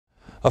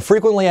A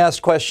frequently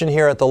asked question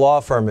here at the law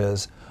firm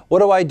is, what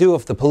do I do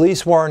if the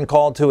police weren't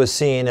called to a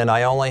scene and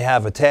I only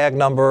have a tag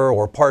number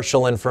or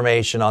partial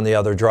information on the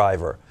other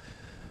driver?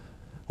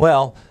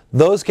 Well,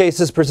 those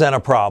cases present a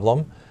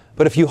problem,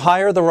 but if you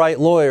hire the right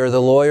lawyer,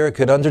 the lawyer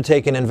could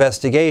undertake an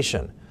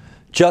investigation.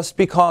 Just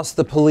because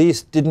the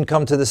police didn't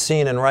come to the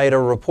scene and write a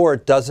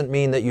report doesn't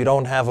mean that you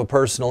don't have a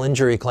personal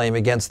injury claim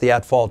against the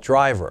at-fault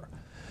driver.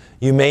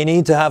 You may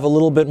need to have a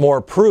little bit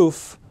more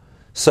proof,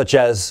 such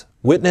as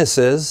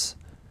witnesses,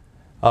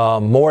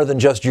 more than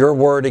just your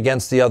word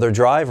against the other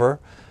driver,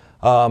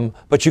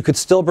 but you could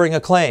still bring a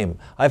claim.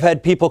 I've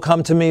had people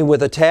come to me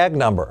with a tag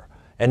number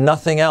and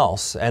nothing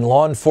else, and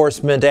law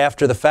enforcement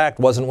after the fact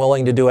wasn't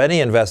willing to do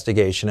any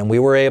investigation, and we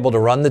were able to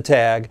run the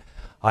tag.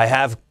 I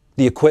have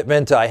the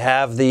equipment, I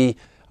have the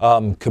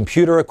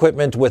computer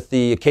equipment with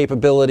the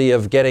capability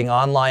of getting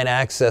online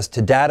access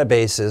to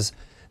databases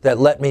that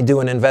let me do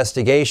an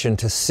investigation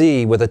to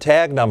see with a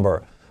tag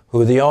number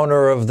who the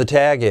owner of the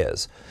tag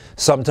is.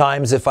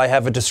 Sometimes if I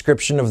have a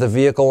description of the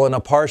vehicle and a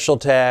partial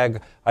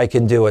tag, I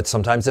can do it.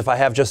 Sometimes if I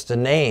have just a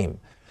name.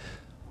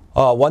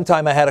 One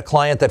time I had a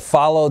client that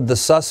followed the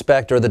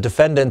suspect or the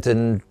defendant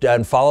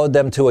and followed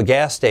them to a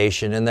gas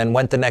station and then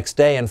went the next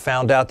day and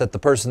found out that the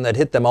person that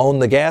hit them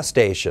owned the gas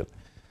station,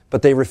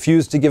 but they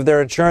refused to give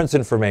their insurance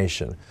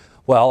information.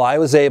 Well, I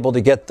was able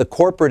to get the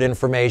corporate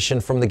information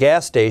from the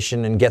gas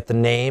station and get the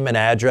name and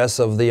address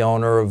of the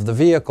owner of the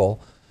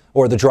vehicle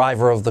or the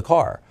driver of the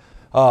car.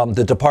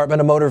 The Department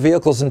of Motor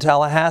Vehicles in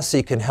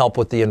Tallahassee can help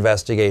with the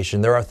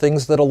investigation. There are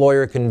things that a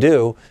lawyer can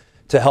do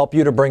to help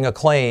you to bring a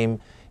claim,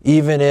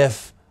 even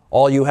if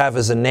all you have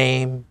is a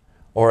name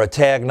or a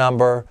tag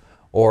number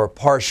or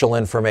partial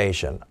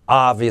information.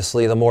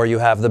 Obviously, the more you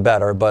have, the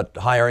better, but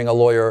hiring a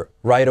lawyer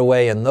right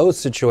away in those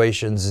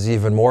situations is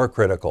even more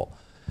critical,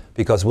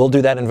 because we'll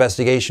do that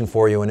investigation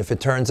for you, and if it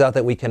turns out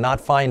that we cannot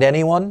find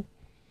anyone,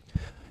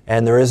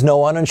 and there is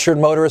no uninsured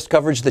motorist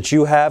coverage that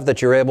you have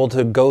that you're able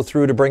to go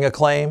through to bring a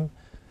claim,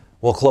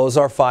 we'll close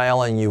our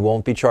file and you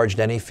won't be charged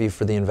any fee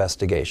for the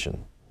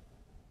investigation.